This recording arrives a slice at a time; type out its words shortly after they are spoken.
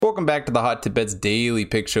Welcome back to the Hot Tip Bets Daily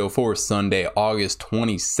Pick Show for Sunday, August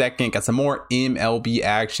 22nd. Got some more MLB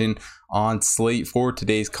action on slate for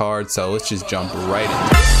today's card, so let's just jump right in.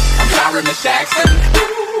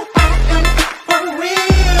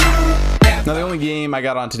 Now, the only game I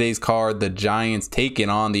got on today's card, the Giants taking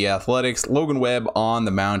on the Athletics. Logan Webb on the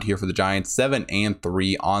mound here for the Giants,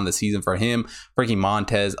 7-3 on the season for him. Frankie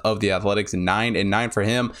Montes of the Athletics, 9-9 for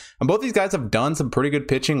him. And both these guys have done some pretty good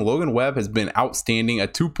pitching. Logan Webb has been outstanding, a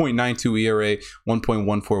 2.92 ERA,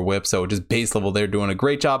 1.14 WHIP, so just base level there, doing a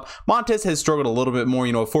great job. Montes has struggled a little bit more, a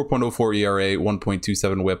 4.04 ERA,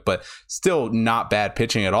 1.27 WHIP, but still not bad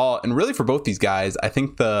pitching at all. And really for both these guys, I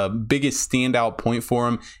think the biggest standout point for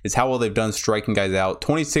them is how well they've done striking guys out.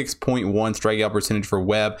 26.1 strikeout percentage for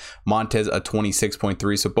Webb, Montes a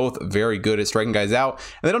 26.3, so both very good at striking guys out.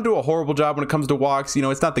 And they don't do a horrible job when it comes to walks.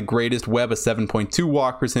 It's not the greatest. Webb a 7.2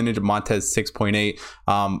 walk percentage, Montes 6.8.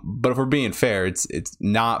 But if we're being fair, it's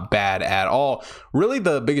not bad at all. Really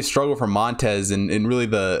the biggest struggle for Montes, and really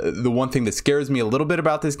the one thing that scares me a little bit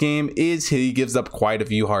about this game, is he gives up quite a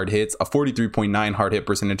few hard hits. A 43.9 hard hit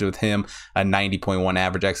percentage with him, a 90.1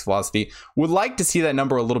 average exit velocity. Would like to see that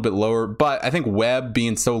number a little bit lower, but I think Webb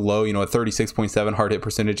being so low, a 36.7 hard hit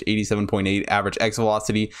percentage, 87.8 average exit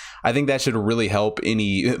velocity, I think that should really help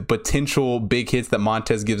any potential big hits that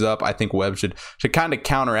Montes gives up. I think Webb should kind of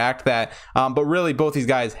counteract that. But really, both these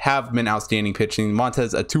guys have been outstanding pitching.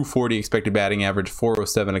 Montes a 240 expected batting average,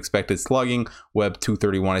 407 expected slugging. Webb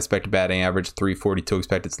 231 expected batting average, 342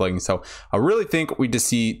 expected slugging. So I really think we just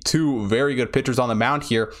see two very good pitchers on the mound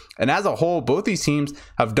here. And as a whole, both these teams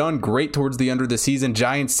have done great towards the under this season.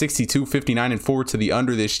 Giants 62-59-4 to the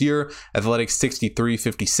under this year. Athletics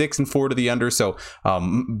 63-56-4 to the under. So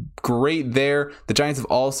great there. The Giants have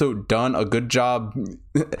also done a good job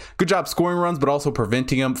scoring runs, but also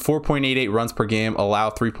preventing them. 4.88 runs per game, allow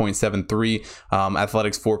 3.73.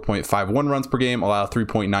 Athletics 4.51 runs per game, allow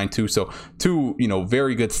 3.92. So two,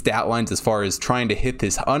 very good stat lines as far as trying to hit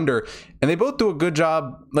this under. And they both do a good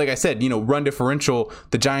job. Like I said, run differential.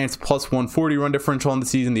 The Giants plus 140 run differential on the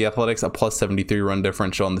season. The Athletics a plus 73 run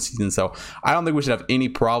differential on the season. So I don't think we should have any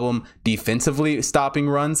problem defensively stopping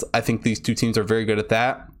runs. I think these two teams are very good at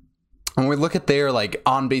that. When we look at their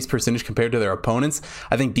on-base percentage compared to their opponents,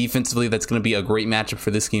 I think defensively that's going to be a great matchup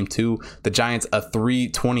for this game too. The Giants a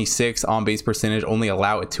 326 on-base percentage, only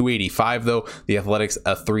allow a 285 though. The Athletics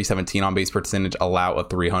a 317 on-base percentage, allow a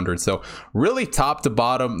 300. So really top to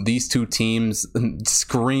bottom, these two teams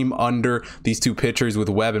scream under. These two pitchers with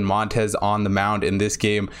Webb and Montes on the mound in this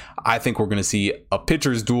game. I think we're going to see a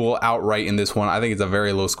pitcher's duel outright in this one. I think it's a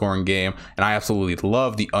very low scoring game, and I absolutely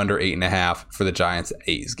love the under 8.5 for the Giants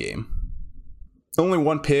A's game. Only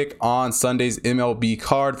one pick on Sunday's MLB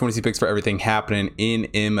card. If you want to see picks for everything happening in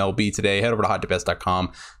MLB today, head over to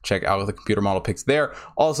hottipbets.com. Check out the computer model picks there.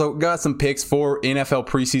 Also, got some picks for NFL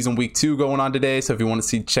preseason week 2 going on today. So if you want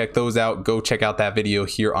to check those out, go check out that video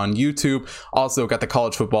here on YouTube. Also, got the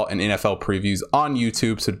college football and NFL previews on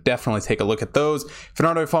YouTube. So definitely take a look at those. If you're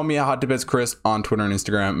not already following me at Hot Tip Bets Chris on Twitter and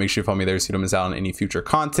Instagram, make sure you follow me there so you don't miss out on any future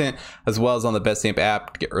content, as well as on the BetStamp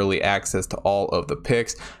app to get early access to all of the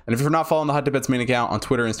picks. And if you're not following the Hot Tip Bets main account on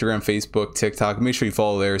Twitter, Instagram, Facebook, TikTok, make sure you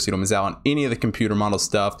follow there so you don't miss out on any of the computer model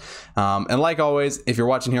stuff. And like always, if you're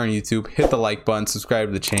watching here on YouTube, hit the like button, subscribe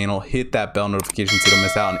to the channel, hit that bell notification so you don't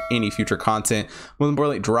miss out on any future content. Most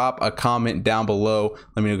importantly, drop a comment down below.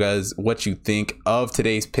 Let me know, guys, what you think of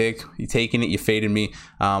today's pick. You taking it? You faded me?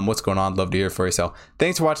 What's going on? Love to hear for you. So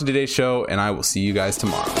thanks for watching today's show, and I will see you guys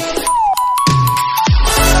tomorrow.